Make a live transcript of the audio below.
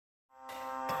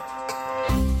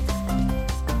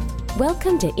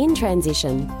Welcome to In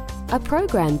Transition, a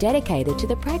program dedicated to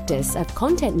the practice of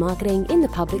content marketing in the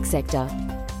public sector.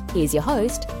 Here's your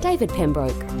host, David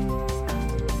Pembroke.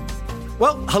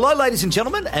 Well, hello, ladies and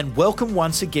gentlemen, and welcome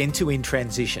once again to In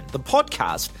Transition, the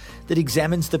podcast that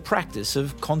examines the practice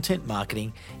of content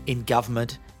marketing in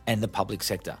government and the public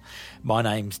sector. My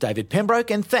name's David Pembroke,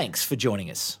 and thanks for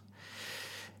joining us.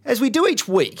 As we do each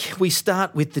week, we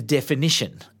start with the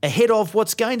definition ahead of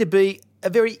what's going to be a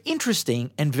very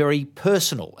interesting and very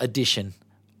personal edition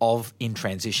of In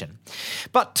Transition.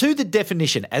 But to the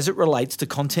definition as it relates to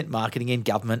content marketing in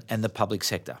government and the public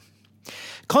sector.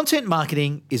 Content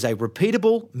marketing is a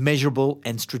repeatable, measurable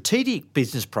and strategic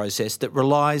business process that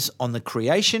relies on the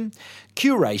creation,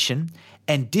 curation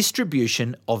and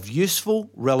distribution of useful,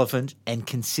 relevant and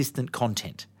consistent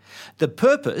content. The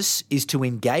purpose is to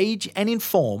engage and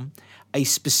inform a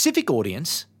specific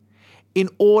audience in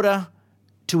order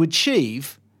to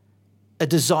achieve a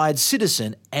desired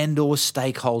citizen and or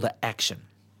stakeholder action.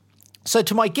 So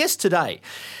to my guest today,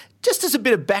 just as a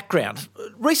bit of background,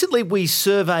 recently we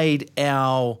surveyed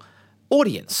our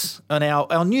audience, and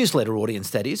our newsletter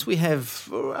audience that is. We have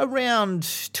around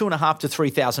 2,500 to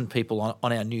 3,000 people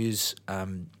on our news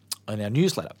on our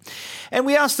newsletter. And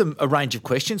we asked them a range of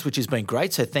questions, which has been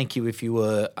great, so thank you if you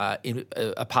were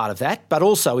a part of that. But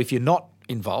also if you're not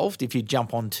involved, if you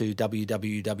jump onto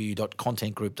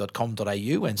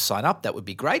www.contentgroup.com.au and sign up, that would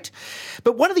be great.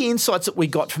 But one of the insights that we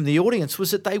got from the audience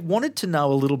was that they wanted to know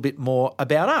a little bit more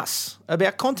about us,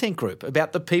 about Content Group,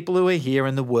 about the people who are here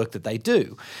and the work that they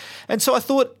do. And so I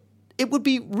thought it would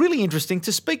be really interesting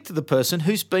to speak to the person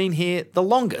who's been here the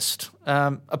longest,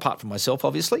 apart from myself,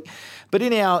 obviously. But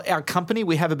in our company,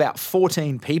 we have about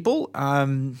 14 people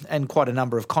and quite a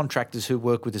number of contractors who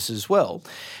work with us as well.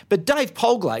 But Dave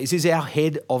Polglase is our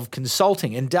head of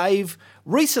consulting, and Dave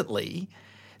recently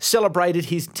celebrated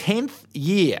his 10th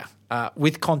year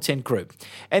with Content Group.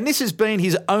 And this has been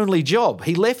his only job.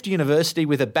 He left university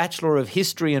with a Bachelor of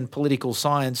History and Political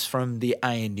Science from the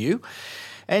ANU.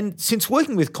 And since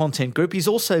working with Content Group, he's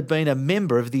also been a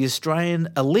member of the Australian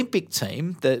Olympic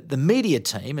team, the media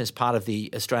team as part of the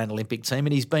Australian Olympic team,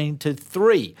 and he's been to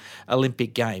 3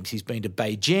 Olympic Games. He's been to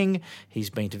Beijing, he's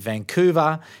been to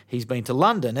Vancouver, he's been to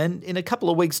London, and in a couple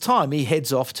of weeks' time, he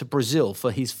heads off to Brazil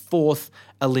for his 4th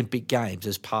Olympic Games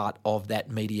as part of that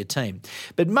media team.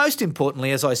 But most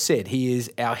importantly, as I said, he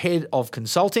is our head of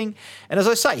consulting, and as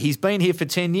I say, he's been here for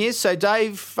 10 years. So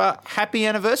Dave, happy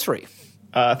anniversary.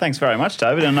 Thanks very much,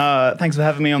 David, and thanks for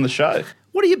having me on the show.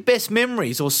 What are your best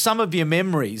memories or some of your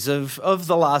memories of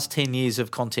the last 10 years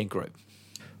of Content Group?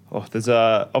 Oh, there's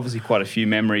obviously quite a few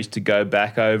memories to go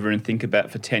back over and think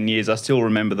about for 10 years. I still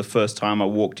remember the first time I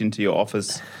walked into your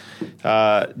office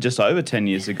just over 10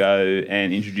 years ago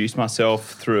and introduced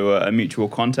myself through a mutual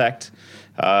contact.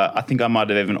 I think I might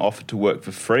have even offered to work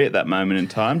for free at that moment in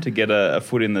time to get a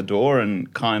foot in the door,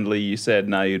 and kindly you said,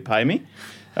 no, you'd pay me.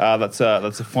 That's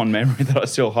a fond memory that I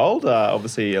still hold.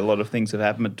 Obviously, a lot of things have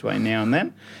happened between now and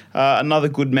then. Another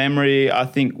good memory, I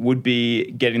think, would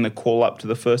be getting the call up to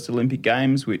the first Olympic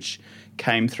Games, which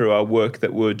came through our work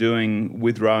that we were doing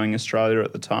with Rowing Australia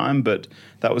at the time. But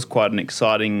that was quite an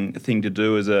exciting thing to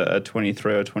do as a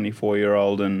 23 or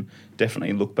 24-year-old, and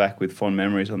definitely look back with fond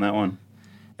memories on that one.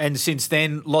 And since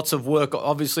then, lots of work,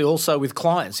 obviously, also with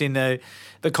clients in the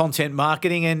content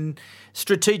marketing and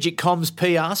strategic comms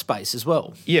PR space as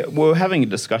well. Yeah, we were having a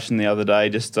discussion the other day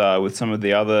just with some of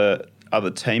the other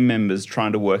team members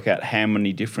trying to work out how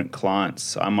many different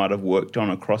clients I might have worked on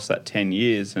across that 10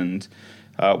 years. And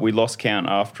we lost count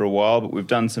after a while, but we've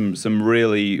done some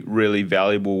really, really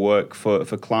valuable work for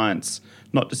clients,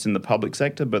 not just in the public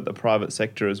sector, but the private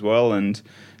sector as well. And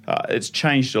it's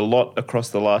changed a lot across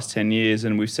the last 10 years,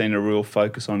 and we've seen a real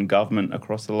focus on government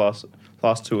across the last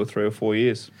 2 or 3 or 4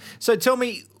 years. So tell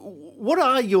me, what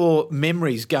are your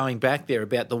memories going back there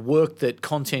about the work that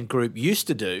Content Group used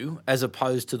to do as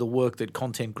opposed to the work that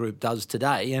Content Group does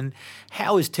today, and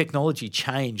how has technology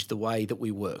changed the way that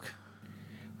we work?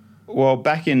 Well,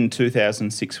 back in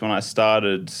 2006 when I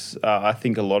started, I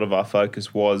think a lot of our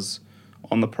focus was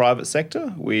on the private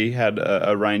sector. We had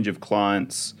a range of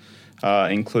clients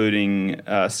including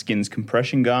skins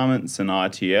compression garments and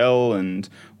ITL, and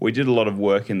we did a lot of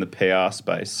work in the PR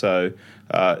space. So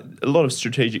a lot of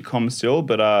strategic comms still,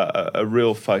 but a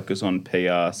real focus on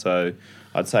PR. So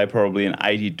I'd say probably an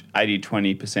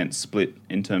 80-20% split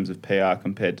in terms of PR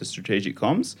compared to strategic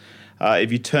comms.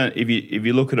 If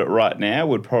you look at it right now,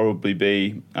 would probably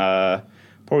be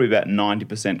probably about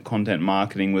 90% content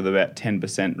marketing with about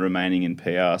 10% remaining in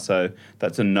PR. So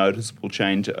that's a noticeable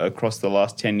change across the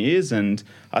last 10 years, and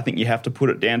I think you have to put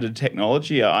it down to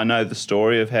technology. I know the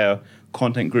story of how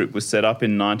content group was set up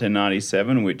in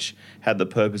 1997, which had the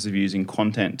purpose of using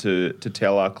content to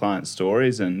tell our clients'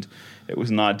 stories. And it was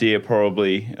an idea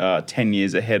probably 10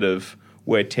 years ahead of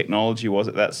where technology was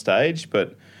at that stage.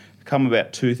 But come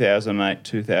about 2008,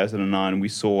 2009, we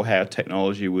saw how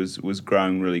technology was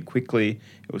growing really quickly.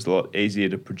 It was a lot easier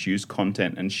to produce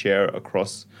content and share it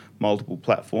across multiple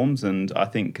platforms. And I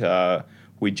think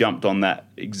we jumped on that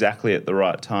exactly at the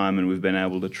right time, and we've been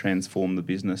able to transform the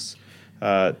business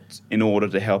in order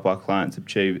to help our clients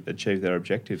achieve their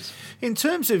objectives. In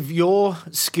terms of your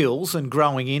skills and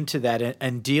growing into that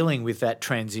and dealing with that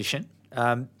transition,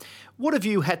 what have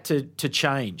you had to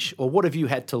change, or what have you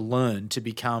had to learn to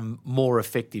become more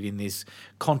effective in this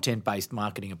content-based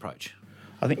marketing approach?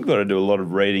 I think you've got to do a lot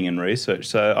of reading and research.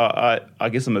 So I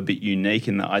guess I'm a bit unique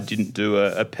in that I didn't do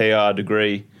a PR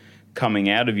degree coming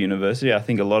out of university. I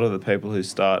think a lot of the people who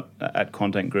start at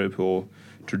Content Group, or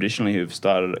traditionally who've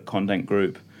started at Content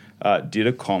Group, did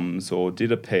a comms or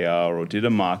did a PR or did a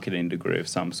marketing degree of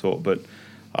some sort. But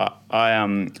I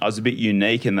was a bit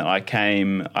unique in that I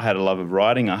had a love of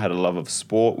writing, I had a love of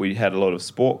sport. We had a lot of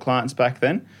sport clients back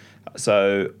then.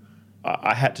 So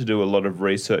I had to do a lot of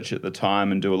research at the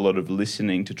time and do a lot of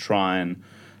listening to try and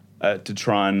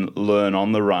learn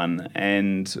on the run.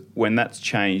 And when that's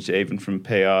changed, even from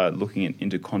PR, looking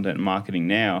into content marketing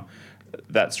now,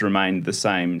 that's remained the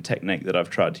same technique that I've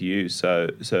tried to use. So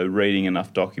reading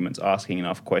enough documents, asking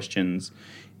enough questions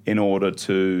in order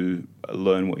to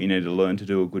learn what you need to learn to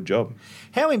do a good job.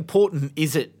 How important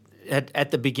is it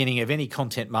at the beginning of any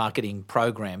content marketing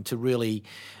program to really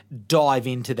dive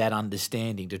into that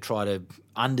understanding, to try to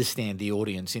understand the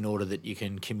audience in order that you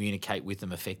can communicate with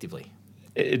them effectively?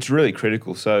 It's really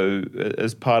critical. So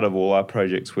as part of all our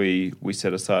projects, we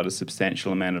set aside a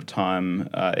substantial amount of time,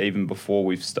 even before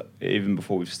we've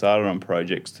started on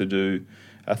projects, to do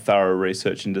a thorough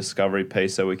research and discovery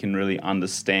piece, so we can really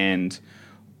understand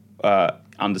our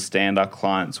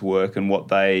clients' work and what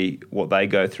they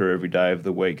go through every day of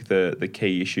the week, the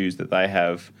key issues that they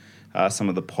have, some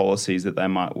of the policies that they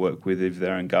might work with if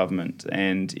they're in government.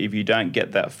 And if you don't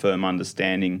get that firm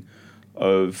understanding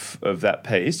of that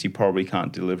piece, you probably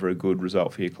can't deliver a good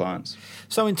result for your clients.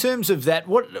 So in terms of that,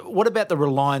 what about the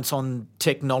reliance on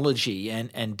technology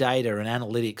and data and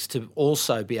analytics to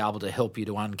also be able to help you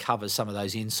to uncover some of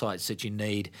those insights that you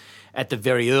need at the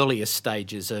very earliest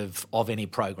stages of any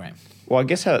program? Well, I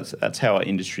guess that's how our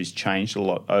industry's changed a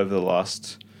lot over the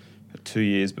last 2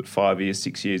 years, but 5 years,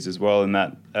 6 years as well, in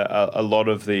that a lot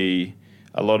of the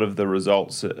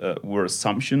results were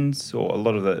assumptions, or a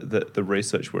lot of the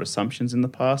research were assumptions in the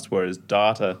past, whereas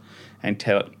data and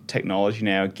technology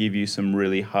now give you some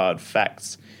really hard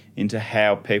facts into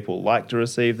how people like to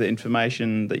receive the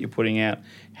information that you're putting out,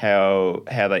 how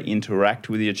they interact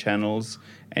with your channels,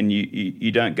 and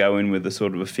you don't go in with a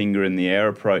sort of a finger in the air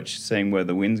approach, seeing where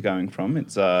the wind's going from.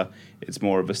 It's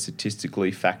more of a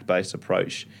statistically fact-based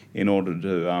approach in order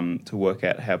to work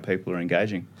out how people are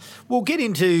engaging. We'll get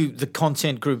into the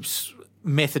Content Group's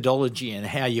methodology and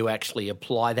how you actually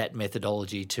apply that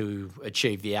methodology to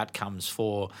achieve the outcomes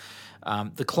for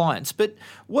the clients. But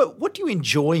what do you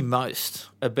enjoy most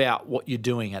about what you're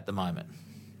doing at the moment?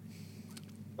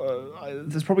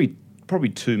 There's probably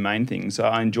two main things.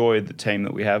 I enjoy the team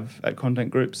that we have at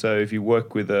Content Group. So if you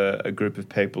work with a group of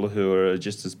people who are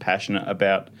just as passionate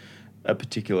about a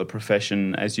particular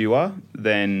profession as you are,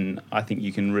 then I think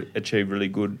you can achieve really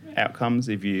good outcomes.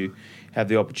 If you have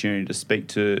the opportunity to speak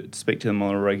to them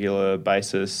on a regular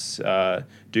basis,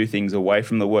 do things away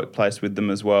from the workplace with them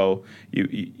as well,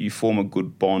 you form a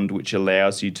good bond which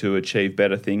allows you to achieve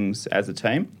better things as a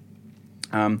team.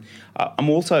 I'm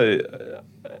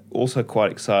also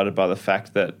quite excited by the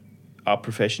fact that our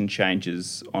profession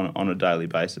changes on a daily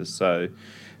basis. So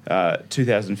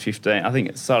 2015, I think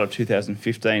at the start of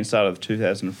 2015, start of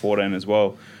 2014 as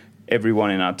well,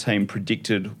 everyone in our team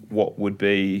predicted what would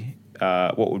be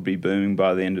booming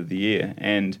by the end of the year,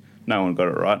 and no one got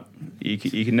it right. You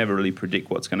can never really predict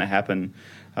what's going to happen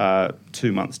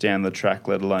 2 months down the track,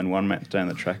 let alone 1 month down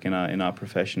the track in our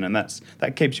profession, and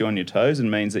that keeps you on your toes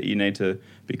and means that you need to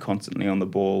be constantly on the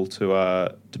ball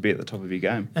to be at the top of your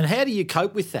game. And how do you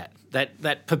cope with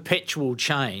that perpetual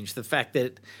change? The fact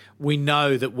that we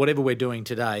know that whatever we're doing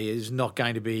today is not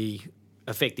going to be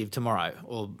effective tomorrow,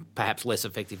 or perhaps less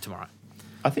effective tomorrow.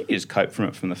 I think you just cope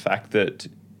from the fact that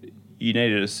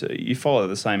you follow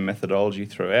the same methodology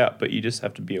throughout, but you just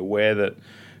have to be aware that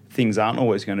things aren't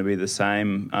always going to be the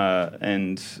same,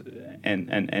 and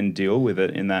deal with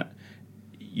it, in that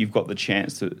you've got the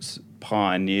chance to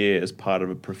pioneer as part of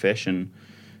a profession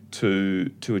to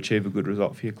achieve a good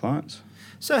result for your clients.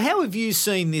 So how have you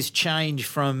seen this change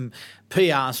from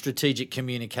PR, strategic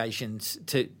communications,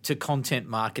 to content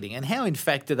marketing? And how, in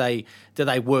fact, do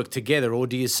they work together? Or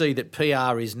do you see that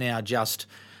PR is now just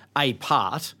a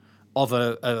part of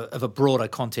a broader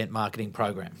content marketing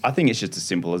program? I think it's just as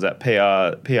simple as that.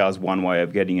 PR is one way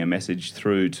of getting a message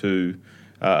through to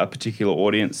a particular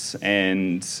audience.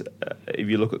 And if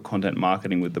you look at content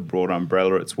marketing with the broad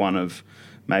umbrella, it's one of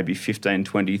maybe 15,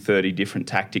 20, 30 different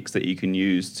tactics that you can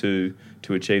use to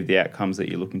achieve the outcomes that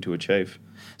you're looking to achieve.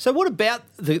 So what about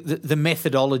the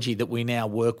methodology that we now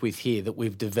work with here that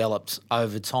we've developed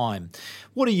over time?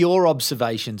 What are your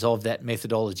observations of that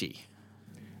methodology?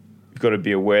 You've got to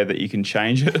be aware that you can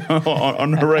change it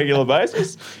on a regular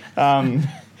basis,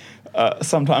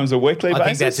 sometimes a weekly basis. I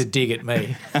think that's a dig at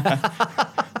me.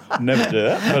 Never do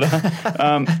that.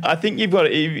 But I think you've got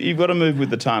to move with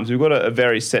the times. We've got a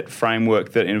very set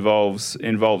framework that involves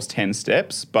 10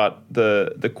 steps, but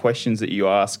the questions that you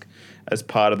ask as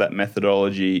part of that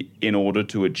methodology in order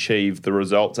to achieve the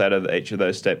results out of each of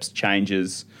those steps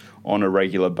changes on a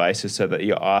regular basis, so that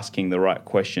you're asking the right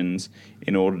questions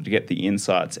in order to get the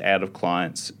insights out of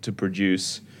clients to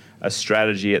produce a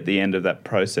strategy at the end of that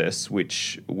process,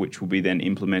 which will be then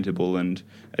implementable and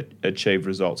achieve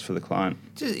results for the client.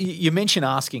 You mentioned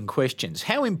asking questions.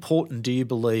 How important do you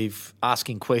believe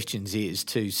asking questions is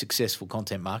to successful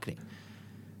content marketing?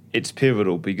 It's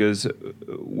pivotal because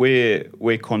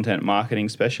we're content marketing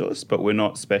specialists, but we're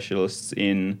not specialists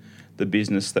in the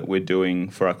business that we're doing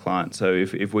for our clients. So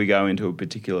if we go into a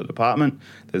particular department,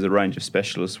 there's a range of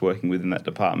specialists working within that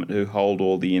department who hold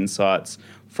all the insights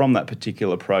from that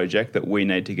particular project that we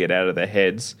need to get out of their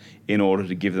heads in order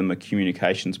to give them a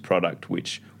communications product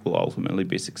which will ultimately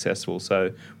be successful.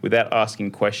 So without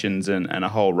asking questions and a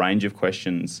whole range of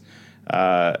questions,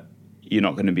 you're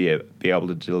not going to be able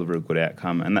to deliver a good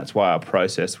outcome. And that's why our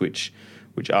process, which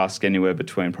asks anywhere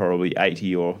between probably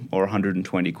 80 or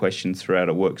 120 questions throughout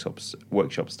a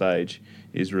workshop stage,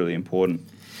 is really important.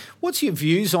 What's your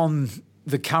views on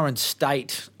the current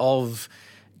state of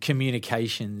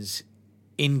communications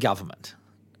in government?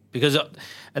 Because,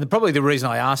 and probably the reason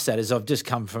I asked that is I've just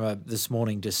come from this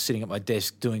morning just sitting at my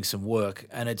desk doing some work,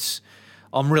 and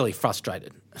I'm really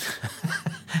frustrated.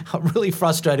 I'm really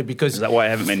frustrated because... Is that why I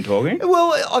haven't been talking?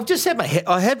 Well, I've just had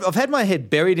I've had my head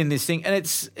buried in this thing, and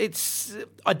it's.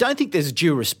 I don't think there's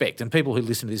due respect, and people who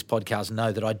listen to this podcast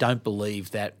know that I don't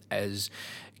believe that as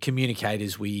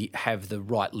communicators we have the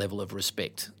right level of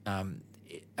respect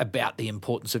about the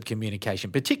importance of communication,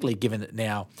 particularly given that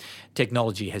now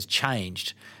technology has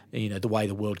changed, the way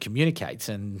the world communicates,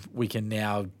 and we can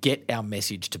now get our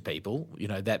message to people,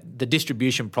 that the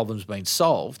distribution problem's been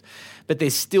solved, but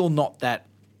there's still not that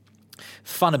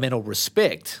fundamental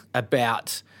respect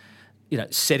about,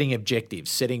 setting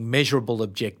objectives, setting measurable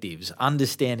objectives,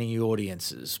 understanding your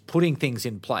audiences, putting things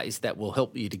in place that will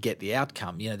help you to get the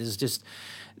outcome. There's just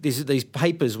these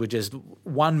papers were just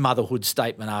one motherhood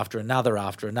statement after another,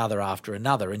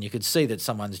 and you could see that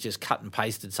someone's just cut and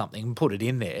pasted something and put it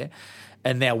in there.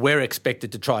 And now we're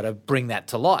expected to try to bring that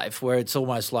to life, where it's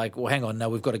almost like, well, hang on, no,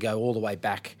 we've got to go all the way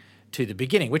back to the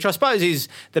beginning, which I suppose is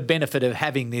the benefit of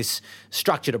having this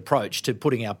structured approach to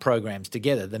putting our programs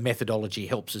together. The methodology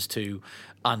helps us to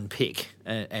unpick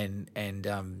and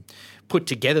put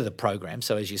together the program.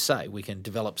 So as you say, we can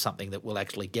develop something that will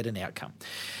actually get an outcome.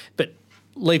 But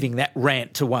leaving that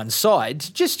rant to one side,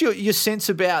 just your sense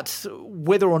about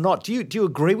whether or not, do you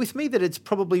agree with me that it's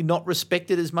probably not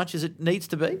respected as much as it needs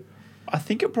to be? I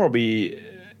think it probably,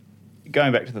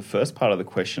 going back to the first part of the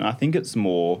question, I think it's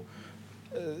more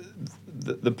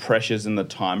the pressures and the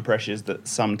time pressures that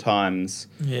sometimes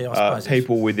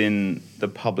people within the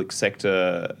public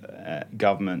sector,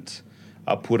 government,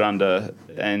 are put under.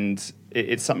 And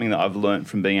it's something that I've learnt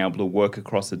from being able to work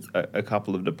across a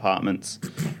couple of departments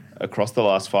across the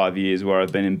last 5 years, where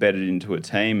I've been embedded into a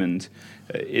team, and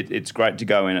it's great to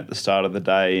go in at the start of the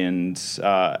day and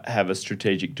have a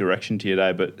strategic direction to your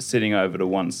day, but sitting over to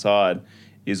one side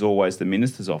is always the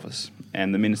Minister's office.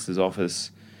 And the Minister's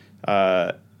office,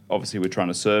 obviously we're trying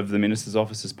to serve the Minister's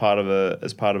office as part of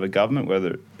a government,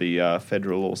 whether it be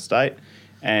federal or state,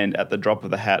 and at the drop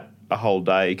of the hat, a whole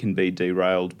day can be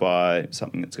derailed by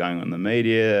something that's going on in the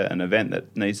media, an event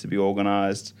that needs to be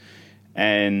organised.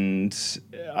 And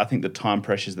I think the time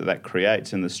pressures that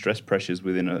creates and the stress pressures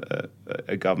within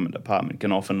a government department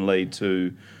can often lead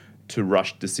to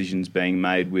rushed decisions being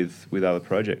made with other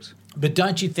projects. But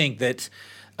don't you think that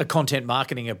a content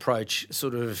marketing approach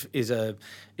sort of is a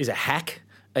hack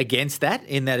against that,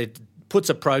 in that it puts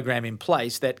a program in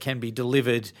place that can be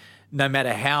delivered no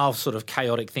matter how sort of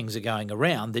chaotic things are going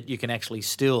around, that you can actually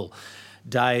still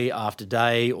day after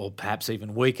day, or perhaps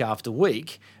even week after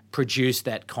week, produce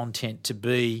that content to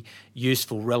be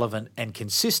useful, relevant and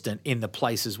consistent in the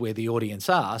places where the audience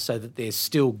are, so that they're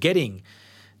still getting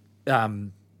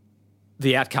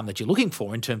the outcome that you're looking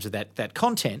for in terms of that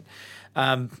content.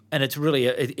 And it's really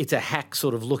it's a hack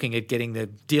sort of looking at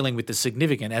dealing with the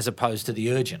significant as opposed to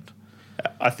the urgent.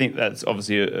 I think that's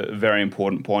obviously a very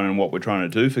important point in what we're trying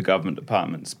to do for government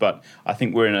departments. But I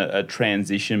think we're in a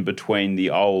transition between the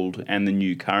old and the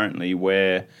new currently,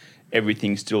 where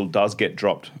everything still does get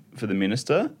dropped for the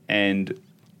minister, and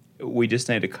we just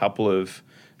need a couple of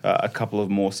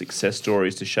more success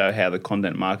stories to show how the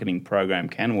content marketing program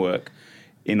can work,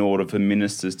 in order for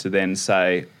ministers to then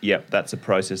say, yep, that's a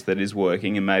process that is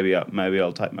working, and maybe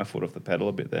I'll take my foot off the pedal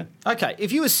a bit there. Okay,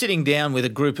 if you were sitting down with a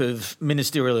group of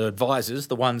ministerial advisors,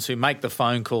 the ones who make the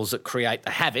phone calls that create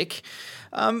the havoc,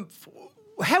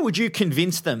 how would you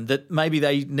convince them that maybe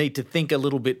they need to think a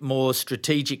little bit more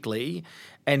strategically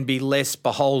and be less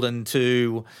beholden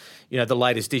to, the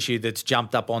latest issue that's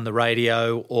jumped up on the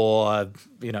radio or,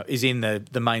 is in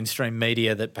the mainstream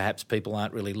media that perhaps people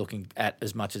aren't really looking at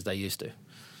as much as they used to?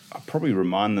 I'd probably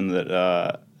remind them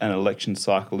that an election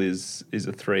cycle is a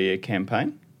 3-year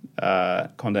campaign.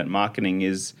 Content marketing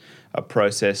is a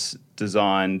process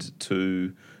designed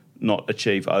to not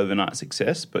achieve overnight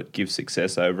success, but give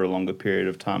success over a longer period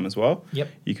of time as well. Yep.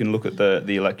 You can look at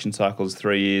the election cycles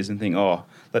 3 years and think,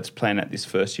 let's plan out this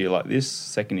first year like this,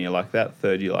 second year like that,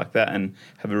 third year like that, and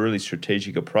have a really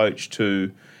strategic approach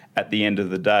to, at the end of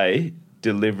the day,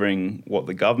 delivering what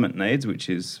the government needs, which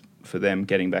is for them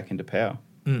getting back into power.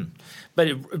 Mm.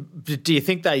 But do you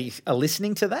think they are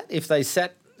listening to that? If they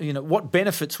sat, what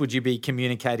benefits would you be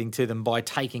communicating to them by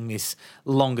taking this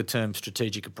longer-term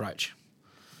strategic approach?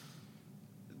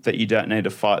 That you don't need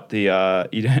to fight the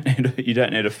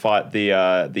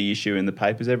issue in the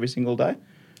papers every single day,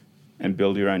 and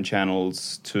build your own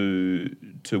channels to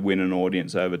win an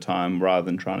audience over time, rather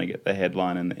than trying to get the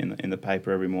headline in the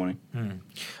paper every morning.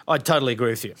 I totally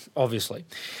agree with you, obviously.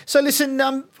 So listen,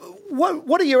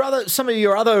 what are some of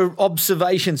your other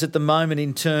observations at the moment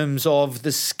in terms of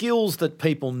the skills that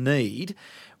people need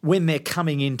when they're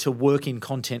coming in to work in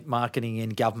content marketing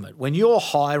in government? When you're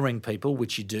hiring people,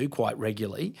 which you do quite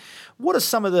regularly, what are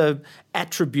some of the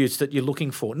attributes that you're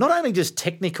looking for? Not only just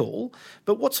technical,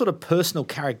 but what sort of personal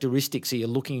characteristics are you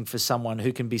looking for someone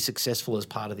who can be successful as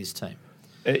part of this team?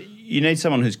 You need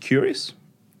someone who's curious.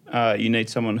 You need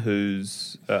someone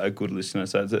who's a good listener.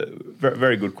 So it's a very,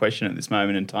 very good question at this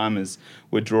moment in time, as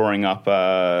we're drawing up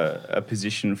a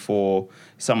position for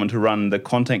someone to run the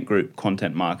content group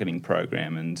content marketing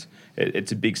program. And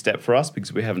it's a big step for us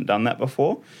because we haven't done that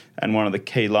before. And one of the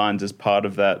key lines as part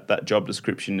of that job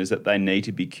description is that they need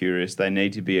to be curious. They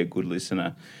need to be a good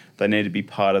listener. They need to be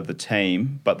part of the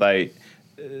team, but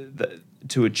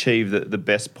to achieve the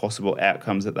best possible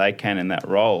outcomes that they can in that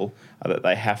role, that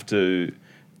they have to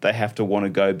want to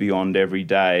go beyond every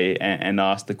day and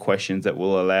ask the questions that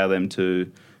will allow them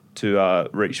to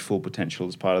reach full potential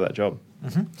as part of that job.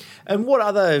 Mm-hmm. And what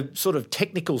other sort of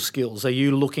technical skills are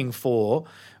you looking for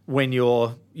when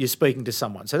you're speaking to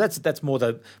someone? So that's more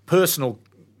the personal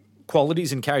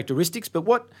qualities and characteristics, but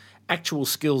what actual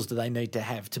skills do they need to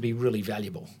have to be really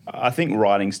valuable? I think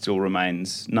writing still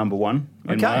remains number one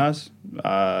in my eyes.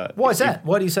 Why is that?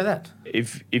 Why do you say that?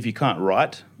 If you can't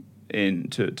write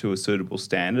to a suitable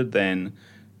standard, then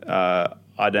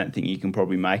I don't think you can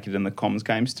probably make it in the comms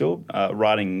game still.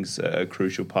 Writing's a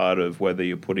crucial part of whether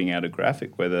you're putting out a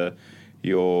graphic, whether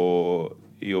you're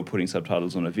putting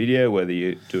subtitles on a video, whether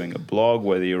you're doing a blog,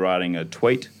 whether you're writing a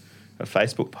tweet, a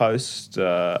Facebook post,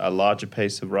 a larger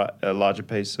piece of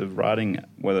writing,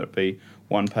 whether it be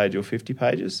 1 page or 50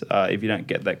 pages. If you don't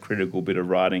get that critical bit of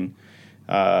writing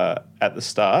at the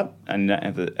start and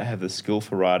have the skill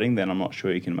for writing, then I'm not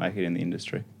sure you can make it in the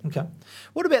industry. Okay.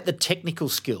 What about the technical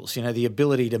skills, the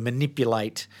ability to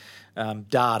manipulate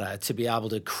data, to be able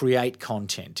to create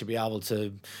content, to be able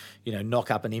to, knock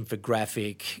up an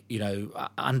infographic,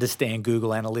 understand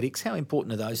Google Analytics? How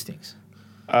important are those things?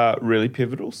 Really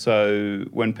pivotal. So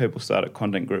when people start at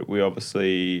Content Group, we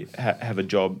obviously have a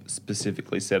job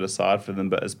specifically set aside for them,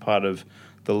 but as part of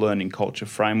the learning culture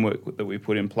framework that we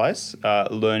put in place,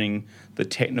 learning the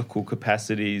technical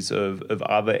capacities of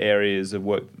other areas of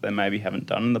work that they maybe haven't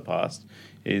done in the past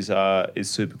is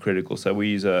super critical. So we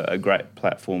use a great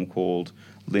platform called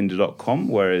lynda.com,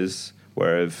 where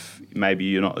if maybe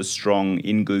you're not as strong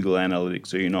in Google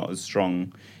Analytics or you're not as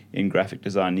strong in graphic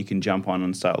design, you can jump on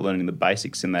and start learning the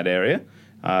basics in that area,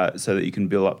 so that you can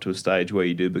build up to a stage where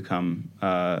you do become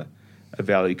a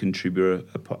value contributor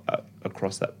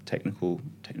across that technical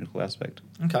aspect.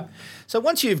 Okay. So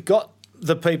once you've got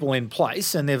the people in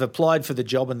place and they've applied for the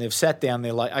job and they've sat down,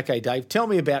 they're like, okay, Dave, tell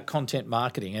me about content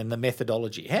marketing and the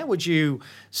methodology. How would you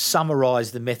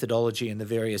summarise the methodology and the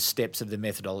various steps of the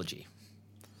methodology?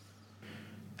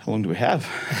 How long do we have?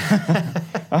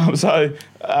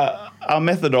 Our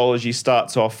methodology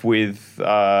starts off with,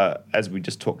 as we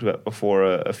just talked about before,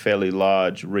 a fairly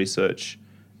large research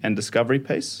and discovery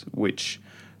piece, which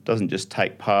doesn't just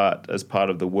take part as part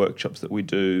of the workshops that we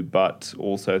do, but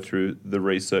also through the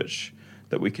research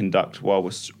that we conduct while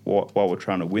we're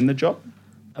trying to win the job.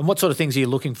 And what sort of things are you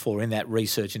looking for in that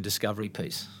research and discovery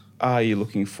piece? Are you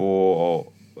looking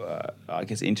for,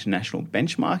 international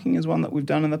benchmarking is one that we've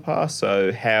done in the past.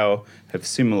 So how have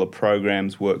similar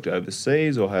programs worked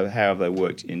overseas, or how have they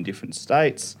worked in different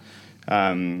states?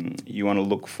 You want to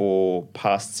look for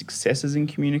past successes in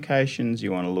communications.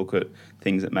 You want to look at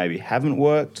things that maybe haven't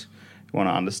worked. You want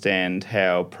to understand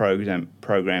how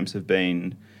programs have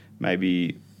been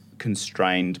maybe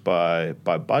constrained by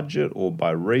budget or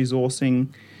by resourcing.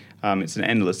 It's an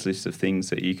endless list of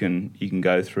things that you can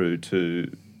go through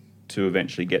to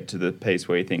eventually get to the piece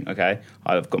where you think, okay,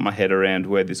 I've got my head around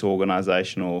where this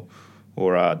organisation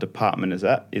or department is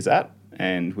at,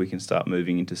 and we can start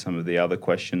moving into some of the other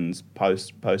questions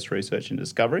post research and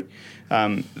discovery.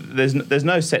 There's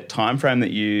no set time frame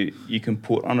that you can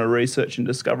put on a research and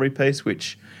discovery piece,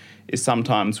 which is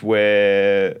sometimes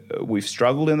where we've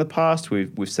struggled in the past.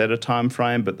 We've set a time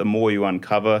frame, but the more you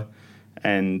uncover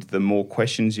and the more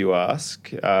questions you ask,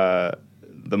 the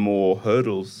more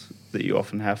hurdles that you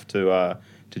often have to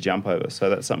jump over. So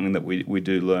that's something that we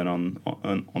do learn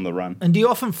on the run. And do you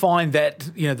often find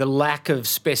that, the lack of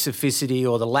specificity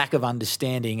or the lack of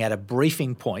understanding at a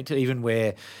briefing point, even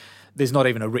where there's not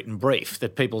even a written brief,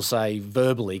 that people say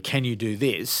verbally, can you do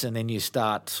this? And then you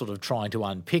start sort of trying to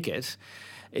unpick it,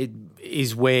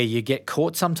 is where you get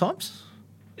caught sometimes?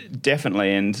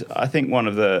 Definitely. And I think one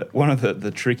of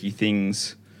the tricky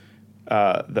things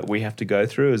that we have to go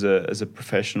through as a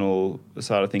professional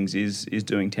side of things is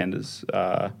doing tenders,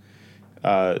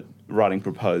 writing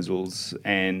proposals,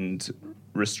 and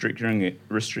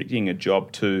restricting a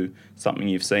job to something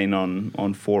you've seen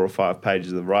on 4 or 5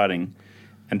 pages of writing,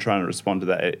 and trying to respond to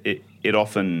that. It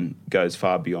often goes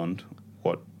far beyond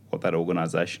what that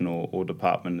organisation or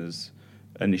department has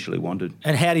initially wanted.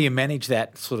 And how do you manage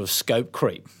that sort of scope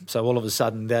creep? So all of a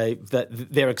sudden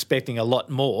they're expecting a lot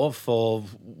more for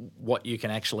what you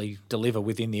can actually deliver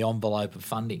within the envelope of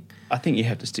funding. I think you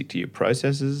have to stick to your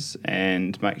processes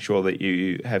and make sure that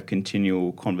you have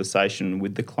continual conversation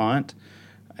with the client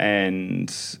and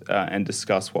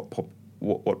discuss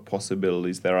what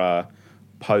possibilities there are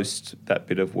post that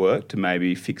bit of work to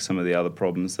maybe fix some of the other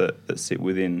problems that sit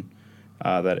within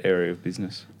that area of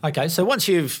business. Okay, so once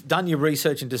you've done your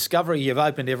research and discovery, you've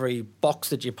opened every box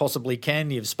that you possibly can,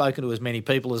 you've spoken to as many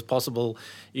people as possible,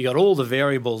 you got all the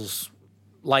variables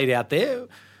laid out there,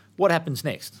 what happens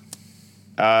next?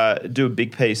 Do a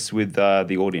big piece with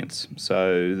the audience.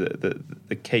 So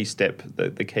the key step,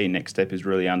 the key next step is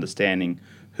really understanding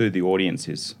who the audience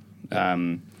is.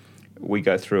 We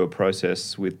go through a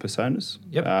process with personas.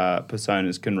 Yep.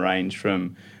 Personas can range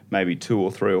from maybe 2 or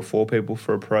 3 or 4 people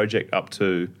for a project up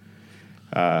to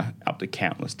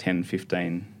countless 10,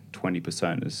 15, 20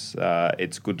 personas.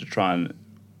 It's good to try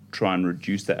and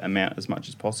reduce that amount as much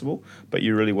as possible, but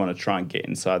you really want to try and get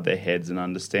inside their heads and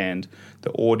understand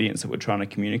the audience that we're trying to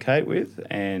communicate with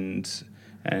and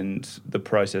the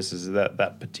processes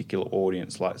that particular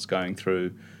audience likes going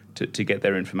through to get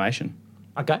their information.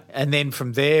 Okay, and then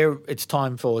from there it's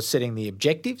time for setting the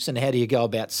objectives, and how do you go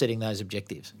about setting those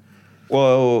objectives?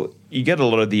 Well, you get a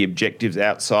lot of the objectives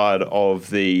outside of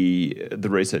the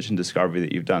research and discovery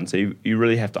that you've done. So you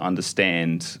really have to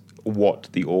understand what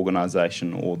the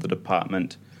organisation or the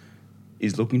department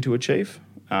is looking to achieve,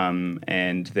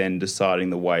 and then deciding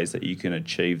the ways that you can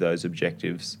achieve those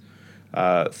objectives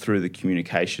through the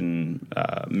communication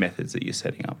methods that you're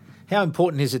setting up. How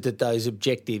important is it that those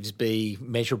objectives be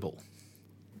measurable?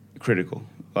 Critical.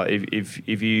 Like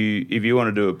if you want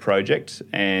to do a project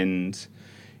and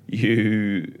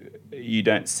you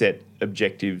don't set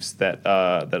objectives that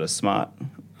are smart,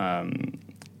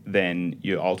 then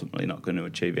you're ultimately not going to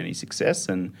achieve any success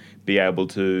and you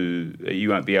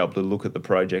won't be able to look at the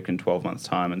project in 12 months'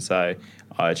 time and say,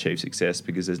 I achieved success,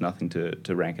 because there's nothing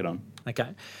to rank it on. Okay.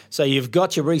 So you've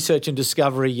got your research and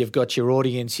discovery, you've got your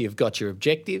audience, you've got your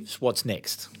objectives. What's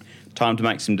next? Time to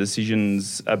make some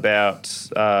decisions about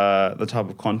the type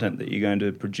of content that you're going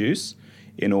to produce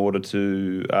in order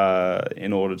to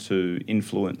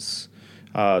influence,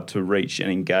 to reach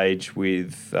and engage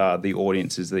with the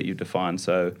audiences that you've defined.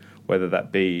 So whether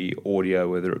that be audio,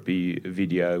 whether it be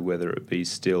video, whether it be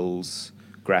stills,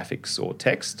 graphics or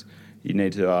text, you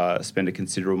need to spend a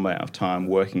considerable amount of time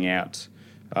working out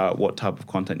what type of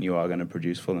content you are going to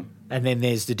produce for them. And then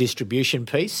there's the distribution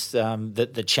piece,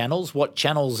 the channels. What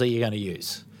channels are you going to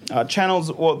use?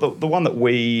 Channels, well, the one that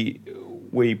we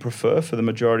prefer for the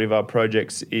majority of our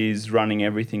projects is running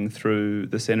everything through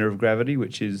the centre of gravity,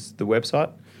 which is the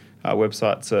website.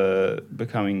 Websites are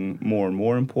becoming more and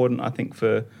more important, I think,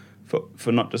 for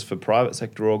not just for private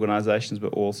sector organisations,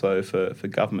 but also for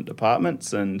government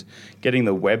departments, and getting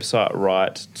the website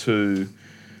right to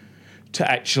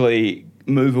actually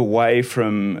move away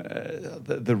from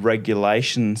the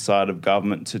regulation side of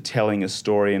government to telling a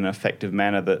story in an effective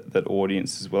manner that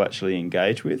audiences will actually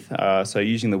engage with. So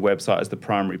using the website as the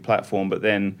primary platform, but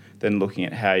then looking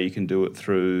at how you can do it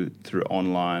through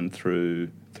online, through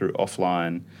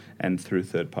offline, and through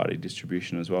third-party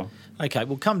distribution as well. Okay,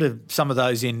 we'll come to some of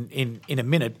those in a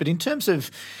minute. But in terms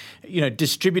of,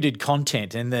 distributed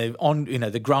content and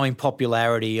the growing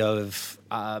popularity of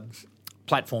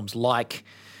platforms like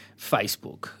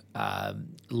Facebook,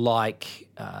 like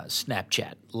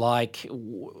Snapchat, like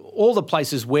all the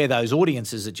places where those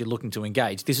audiences that you're looking to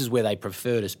engage, this is where they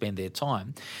prefer to spend their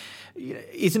time.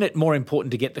 Isn't it more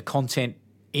important to get the content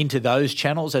into those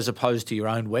channels as opposed to your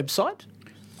own website?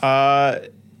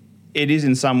 It is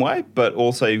in some way, but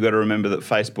also you've got to remember that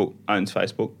Facebook owns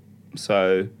Facebook.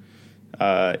 So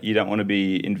you don't want to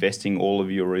be investing all of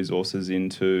your resources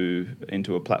into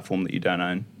a platform that you don't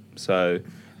own. So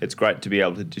it's great to be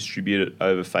able to distribute it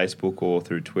over Facebook or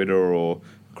through Twitter or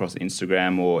across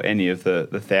Instagram or any of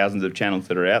the thousands of channels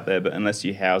that are out there. But unless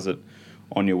you house it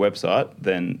on your website,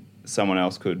 then someone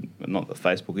else could, not that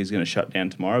Facebook is going to shut down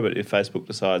tomorrow, but if Facebook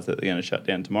decides that they're going to shut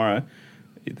down tomorrow,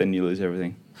 then you lose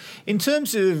everything. In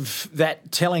terms of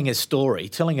that telling a story,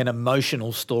 telling an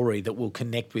emotional story that will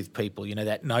connect with people,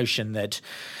 that notion that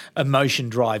emotion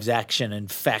drives action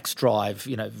and facts drive,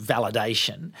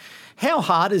 validation, how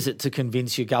hard is it to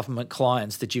convince your government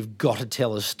clients that you've got to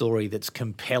tell a story that's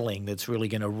compelling, that's really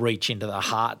going to reach into the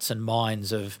hearts and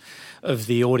minds of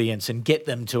the audience and get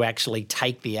them to actually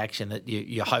take the action that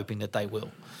you're hoping that they will?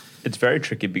 It's very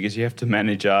tricky because you have to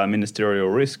manage ministerial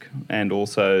risk and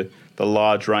also the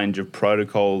large range of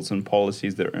protocols and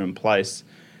policies that are in place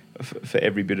for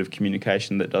every bit of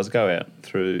communication that does go out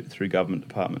through government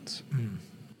departments.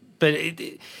 But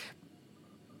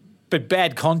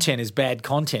bad content is bad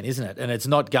content, isn't it? And it's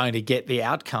not going to get the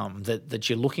outcome that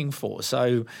you're looking for.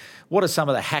 So what are some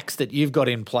of the hacks that you've got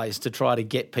in place to try to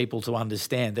get people to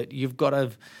understand that you've got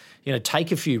to,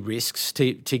 take a few risks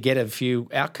to get a few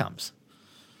outcomes?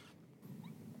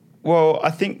 Well, I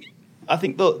think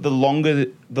the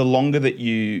longer that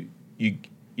you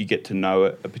get to know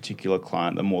a particular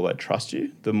client, the more they trust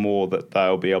you, the more that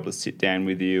they'll be able to sit down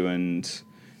with you and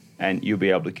you'll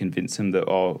be able to convince them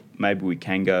that, maybe we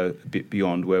can go a bit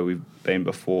beyond where we've been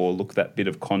before. Look, that bit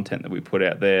of content that we put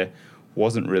out there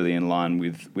wasn't really in line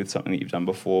with something that you've done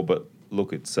before, but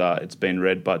look, it's been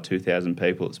read by 2,000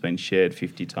 people, it's been shared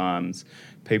 50 times.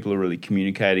 People are really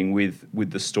communicating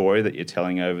with the story that you're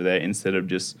telling over there instead of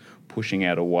just pushing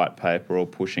out a white paper or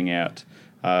pushing out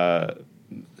some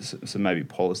maybe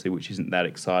policy which isn't that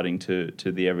exciting to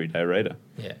the everyday reader.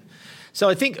 Yeah. So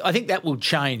I think that will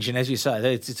change, and as you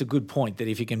say, it's a good point that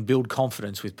if you can build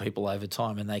confidence with people over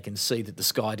time and they can see that the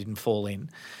sky didn't fall in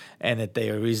and that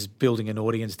there is building an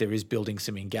audience, there is building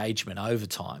some engagement over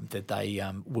time, that they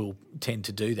will tend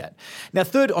to do that. Now,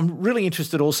 third, I'm really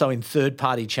interested also in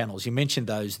third-party channels. You mentioned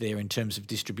those there in terms of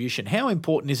distribution. How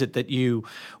important is it that you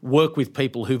work with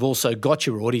people who've also got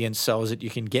your audience so as that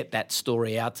you can get that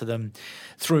story out to them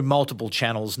through multiple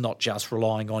channels, not just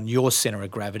relying on your centre of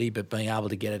gravity, but being able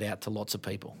to get it out to lots of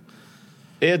people?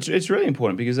 Yeah, it's really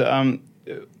important because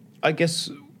I guess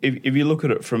if you look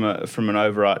at it from an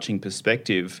overarching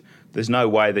perspective, there's no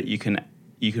way that you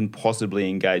can possibly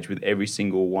engage with every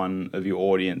single one of your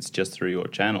audience just through your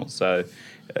channel. So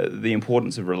the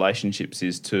importance of relationships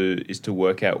is to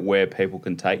work out where people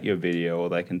can take your video or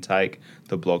they can take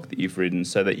the blog that you've written,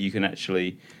 so that you can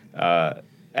actually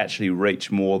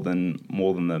reach more than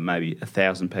the maybe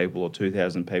 1,000 people or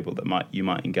 2,000 people that you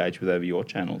might engage with over your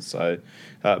channels. So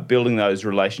building those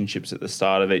relationships at the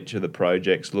start of each of the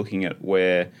projects, looking at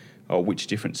where or which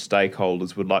different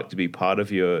stakeholders would like to be part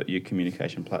of your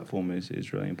communication platform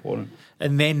is really important.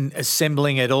 And then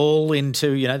assembling it all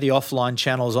into, the offline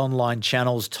channels, online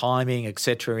channels, timing,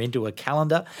 etc., into a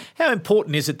calendar. How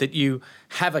important is it that you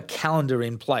have a calendar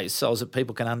in place so that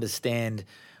people can understand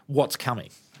what's coming?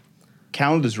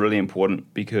 Calendar is really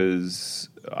important because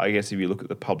I guess if you look at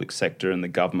the public sector and the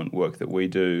government work that we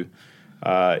do,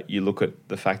 You look at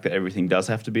the fact that everything does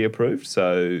have to be approved.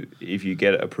 So if you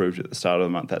get it approved at the start of the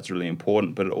month, that's really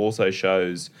important. But it also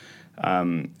shows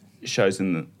in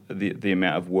the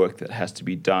amount of work that has to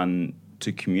be done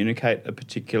to communicate a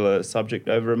particular subject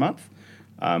over a month.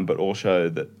 But also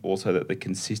that the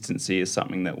consistency is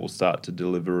something that will start to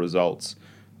deliver results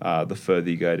the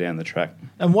further you go down the track.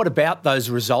 And what about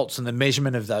those results and the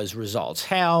measurement of those results?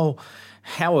 How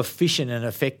efficient and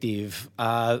effective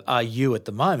are you at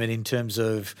the moment in terms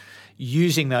of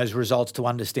using those results to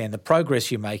understand the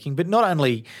progress you're making, but not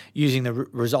only using the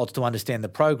results to understand the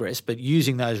progress, but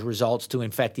using those results to in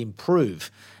fact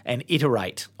improve and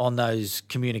iterate on those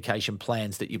communication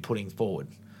plans that you're putting forward?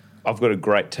 I've got a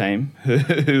great team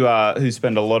who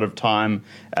spend a lot of time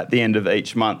at the end of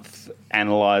each month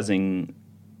analysing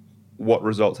what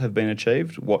results have been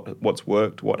achieved, what's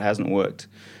worked, what hasn't worked.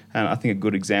 And I think a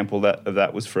good example of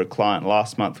that was for a client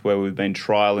last month where we've been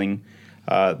trialling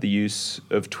the use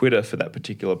of Twitter for that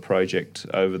particular project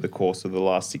over the course of the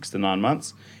last 6 to 9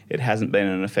 months. It hasn't been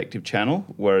an effective channel,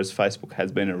 whereas Facebook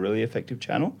has been a really effective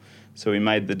channel. So we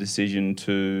made the decision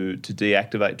to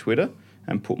deactivate Twitter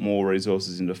and put more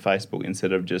resources into Facebook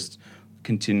instead of just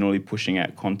continually pushing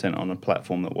out content on a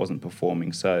platform that wasn't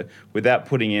performing. So without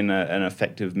putting in an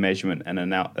effective measurement and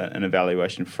an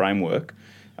evaluation framework,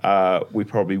 we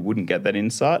probably wouldn't get that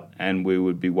insight, and we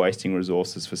would be wasting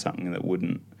resources for something that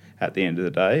wouldn't, at the end of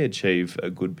the day, achieve a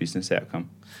good business outcome.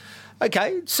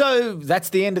 Okay, so that's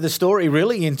the end of the story,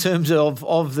 really, in terms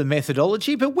of the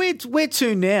methodology. But where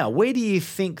to now? Where do you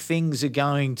think things are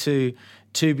going to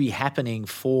be happening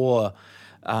for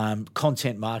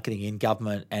content marketing in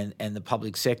government and the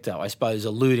public sector? I suppose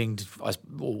alluding to,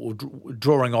 or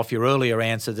drawing off your earlier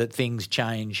answer that things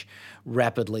change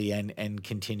rapidly and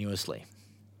continuously.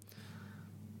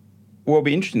 Well, it'll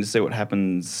be interesting to see what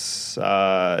happens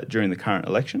during the current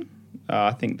election.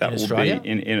 I think that will be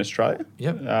in Australia.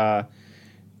 Yep.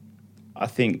 I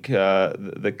think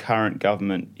the current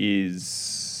government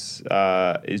is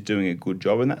doing a good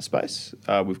job in that space.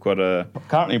 We've got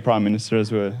currently a Prime Minister,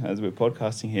 as we're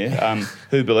podcasting here,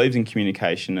 who believes in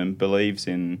communication and believes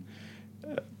in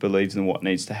what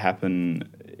needs to happen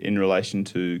in relation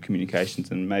to communications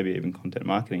and maybe even content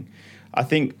marketing. I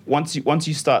think once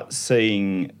you start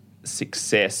seeing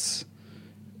success,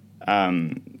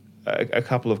 a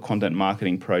couple of content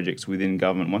marketing projects within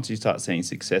government, once you start seeing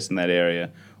success in that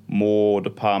area, more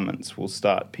departments will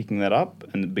start picking that up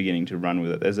and beginning to run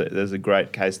with it. There's a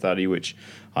great case study which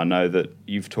I know that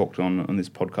you've talked on this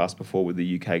podcast before with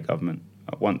the UK government.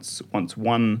 Once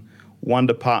one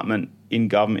department in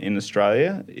government in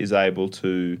Australia is able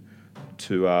to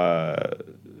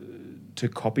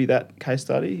copy that case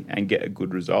study and get a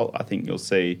good result, I think you'll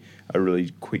see a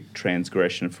really quick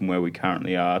transgression from where we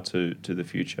currently are to the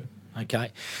future.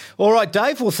 Okay. All right,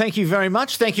 Dave. Well, thank you very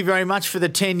much. Thank you very much for the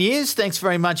 10 years. Thanks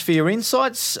very much for your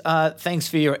insights. Thanks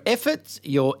for your effort,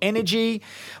 your energy.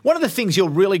 One of the things you're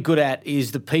really good at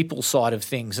is the people side of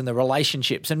things and the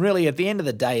relationships. And really, at the end of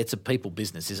the day, it's a people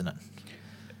business, isn't it?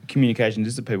 Communication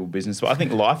is a people business, but I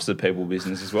think life's a people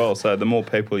business as well. So the more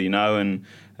people you know and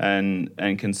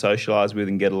can socialise with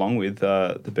and get along with,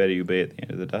 the better you'll be at the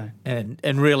end of the day.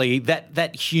 And really,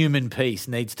 that human piece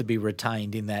needs to be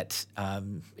retained in that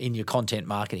in your content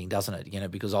marketing, doesn't it? You know,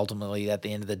 because ultimately, at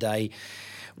the end of the day,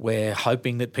 we're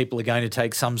hoping that people are going to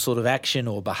take some sort of action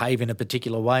or behave in a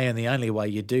particular way, and the only way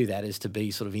you do that is to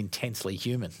be sort of intensely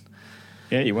human.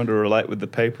 Yeah, you want to relate with the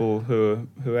people who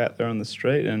are out there on the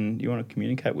street, and you want to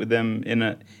communicate with them in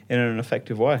an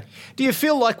effective way. Do you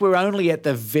feel like we're only at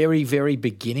the very, very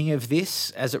beginning of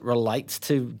this as it relates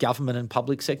to government and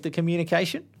public sector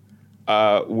communication?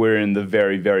 We're in the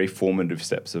very, very formative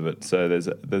steps of it. So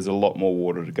there's a lot more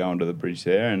water to go under the bridge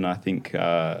there, and I think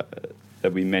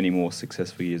there'll be many more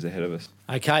successful years ahead of us.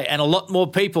 Okay, and a lot more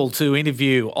people to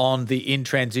interview on the In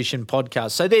Transition podcast.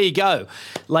 So there you go,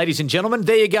 ladies and gentlemen.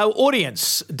 There you go,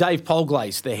 audience. Dave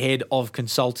Polglase, the head of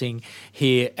consulting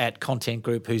here at Content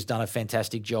Group, who's done a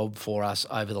fantastic job for us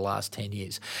over the last 10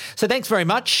 years. So thanks very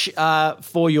much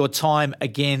for your time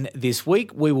again this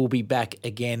week. We will be back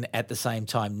again at the same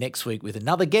time next week with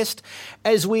another guest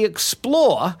as we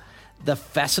explore the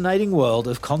fascinating world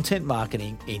of content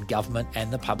marketing in government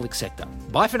and the public sector.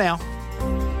 Bye for now.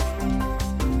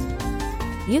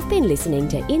 You've been listening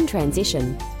to In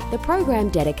Transition, the program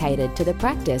dedicated to the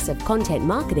practice of content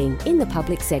marketing in the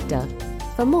public sector.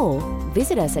 For more,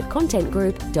 visit us at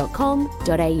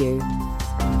contentgroup.com.au.